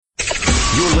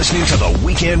You're listening to the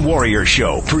Weekend Warrior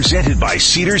Show, presented by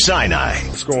Cedars-Sinai.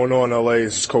 What's going on, LA?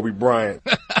 This is Kobe Bryant.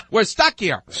 We're stuck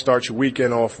here. Start your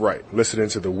weekend off right. Listening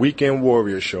to the Weekend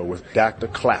Warrior Show with Dr.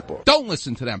 Clapper. Don't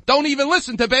listen to them. Don't even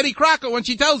listen to Betty Crocker when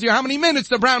she tells you how many minutes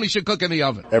the brownie should cook in the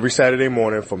oven. Every Saturday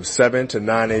morning from 7 to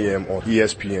 9 a.m. on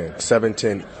ESPN,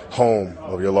 710, home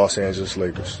of your Los Angeles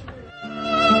Lakers.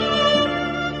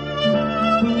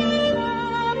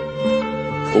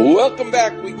 Welcome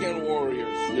back, Weekend Warriors.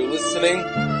 You're listening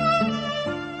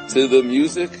to the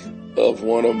music of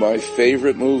one of my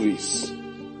favorite movies,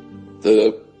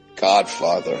 The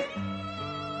Godfather.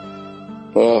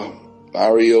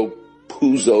 Mario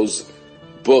Puzo's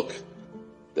book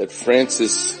that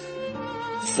Francis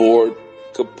Ford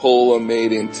Coppola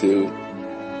made into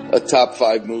a top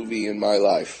 5 movie in my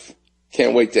life.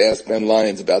 Can't wait to ask Ben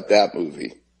Lyons about that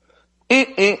movie.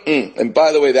 And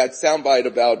by the way, that soundbite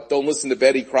about don't listen to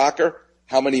Betty Crocker,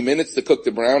 how many minutes to cook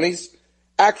the brownies?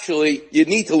 Actually, you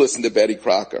need to listen to Betty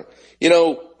Crocker. You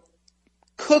know,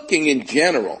 cooking in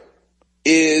general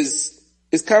is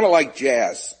kind of like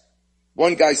jazz.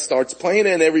 One guy starts playing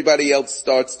and everybody else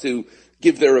starts to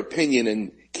give their opinion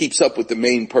and keeps up with the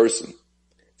main person.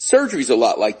 Surgery's a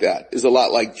lot like that, is a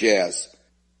lot like jazz.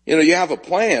 You know, you have a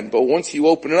plan, but once you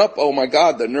open it up, oh my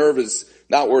God, the nerve is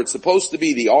not where it's supposed to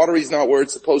be. The artery's not where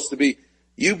it's supposed to be.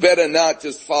 You better not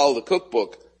just follow the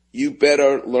cookbook. You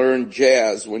better learn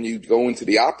jazz when you go into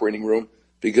the operating room,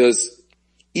 because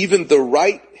even the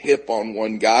right hip on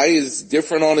one guy is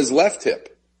different on his left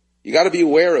hip. You got to be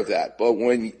aware of that. But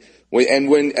when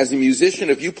as a musician,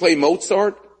 if you play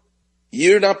Mozart,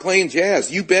 you're not playing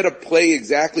jazz. You better play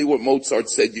exactly what Mozart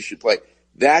said you should play.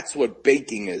 That's what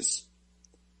baking is.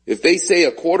 If they say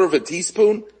a quarter of a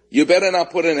teaspoon, you better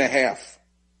not put in a half.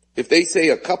 If they say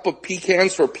a cup of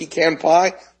pecans for pecan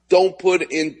pie, don't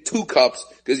put in 2 cups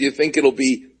because you think it'll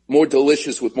be more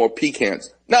delicious with more pecans.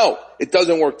 No, it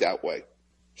doesn't work that way.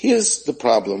 Here's the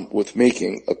problem with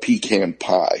making a pecan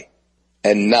pie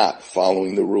and not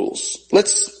following the rules.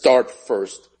 Let's start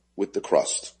first with the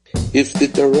crust. If the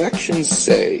directions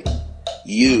say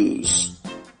use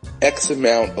X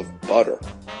amount of butter,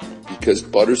 because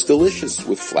butter's delicious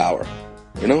with flour.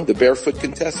 You know, the barefoot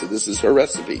contestant, this is her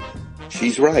recipe.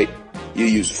 She's right. You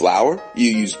use flour, you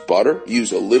use butter, you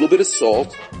use a little bit of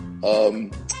salt,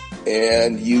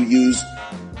 and you use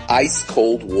ice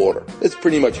cold water. That's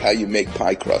pretty much how you make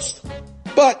pie crust.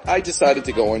 But I decided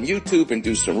to go on YouTube and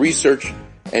do some research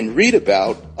and read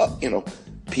about,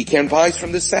 pecan pies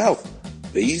from the South.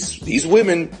 These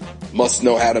women must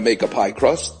know how to make a pie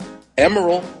crust.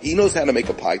 Emerald, he knows how to make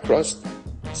a pie crust.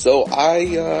 So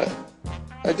I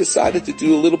decided to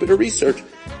do a little bit of research,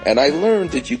 and I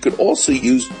learned that you could also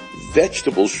use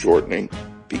vegetable shortening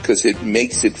because it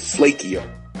makes it flakier.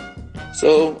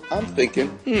 So I'm thinking,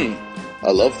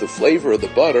 I love the flavor of the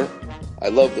butter. I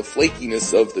love the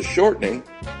flakiness of the shortening.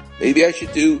 Maybe I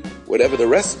should do whatever the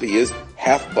recipe is,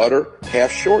 half butter,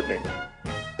 half shortening.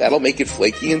 That'll make it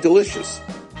flaky and delicious.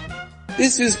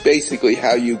 This is basically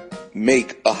how you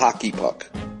make a hockey puck,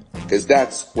 because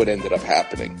that's what ended up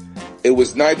happening. It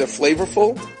was neither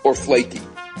flavorful or flaky.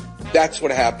 That's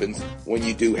what happens when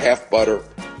you do half butter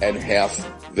and half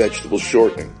vegetable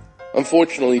shortening.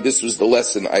 Unfortunately, this was the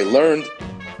lesson I learned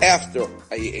after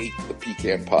I ate the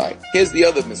pecan pie. Here's the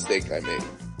other mistake I made.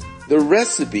 The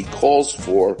recipe calls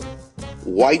for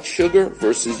white sugar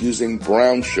versus using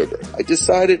brown sugar. I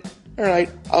decided, all right,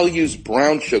 I'll use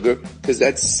brown sugar because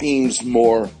that seems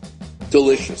more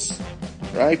delicious,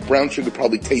 right? Brown sugar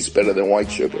probably tastes better than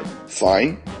white sugar.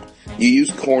 Fine. You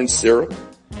use corn syrup,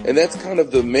 and that's kind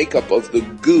of the makeup of the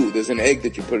goo. There's an egg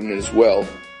that you put in it as well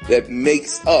that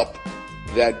makes up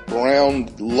that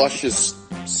brown, luscious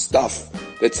stuff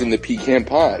that's in the pecan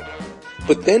pie.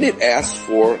 But then it asks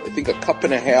for, I think, 1.5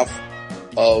 cups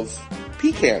of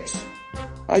pecans.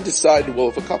 I decided, well,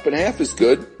 if 1.5 cups is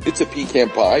good, it's a pecan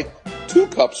pie, 2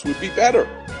 cups would be better.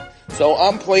 So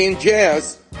I'm playing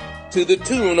jazz to the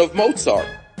tune of Mozart.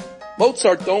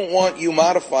 Mozart don't want you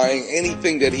modifying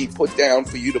anything that he put down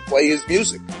for you to play his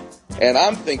music. And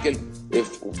I'm thinking,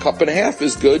 if 1.5 cups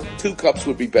is good, 2 cups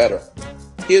would be better.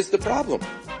 Here's the problem.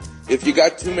 If you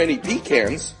got too many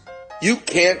pecans, you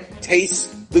can't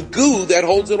taste the goo that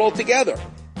holds it all together.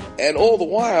 And all the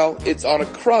while, it's on a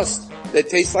crust that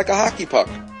tastes like a hockey puck.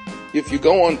 If you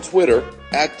go on Twitter,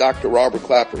 at Dr. Robert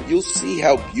Clapper, you'll see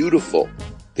how beautiful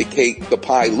the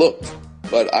pie looked.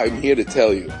 But I'm here to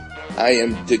tell you, I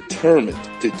am determined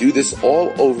to do this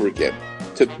all over again,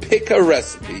 to pick a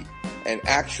recipe and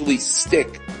actually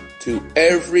stick to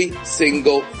every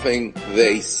single thing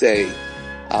they say.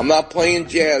 I'm not playing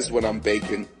jazz when I'm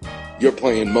baking. You're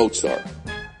playing Mozart.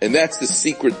 And that's the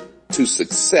secret to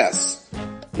success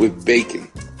with bacon.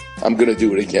 I'm going to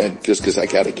do it again just because I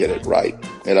got to get it right.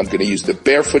 And I'm going to use the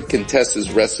Barefoot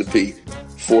Contessa's recipe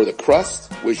for the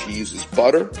crust, where she uses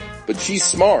butter. But she's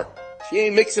smart. She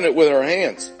ain't mixing it with her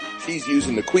hands. She's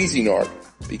using the Cuisinart,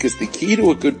 because the key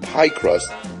to a good pie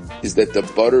crust is that the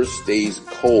butter stays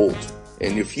cold.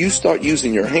 And if you start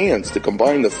using your hands to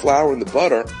combine the flour and the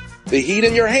butter, the heat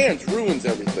in your hands ruins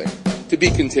everything. To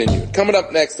be continued. Coming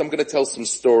up next, I'm going to tell some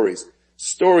stories.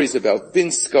 Stories about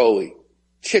Vince Scully,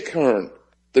 Chick Hearn,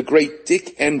 the great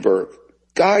Dick Enberg,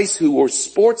 guys who were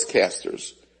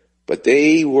sportscasters, but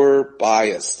they were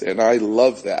biased, and I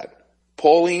love that.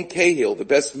 Pauline Cahill, the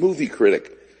best movie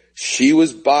critic, she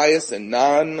was biased and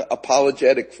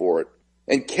non-apologetic for it.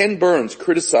 And Ken Burns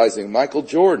criticizing Michael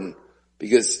Jordan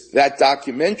because that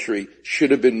documentary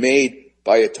should have been made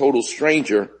by a total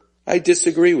stranger, I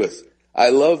disagree with. I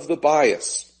love the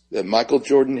bias that Michael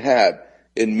Jordan had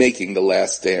in making The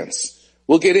Last Dance.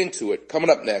 We'll get into it coming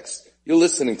up next. You're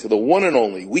listening to the one and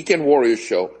only Weekend Warriors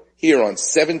show here on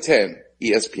 710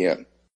 ESPN.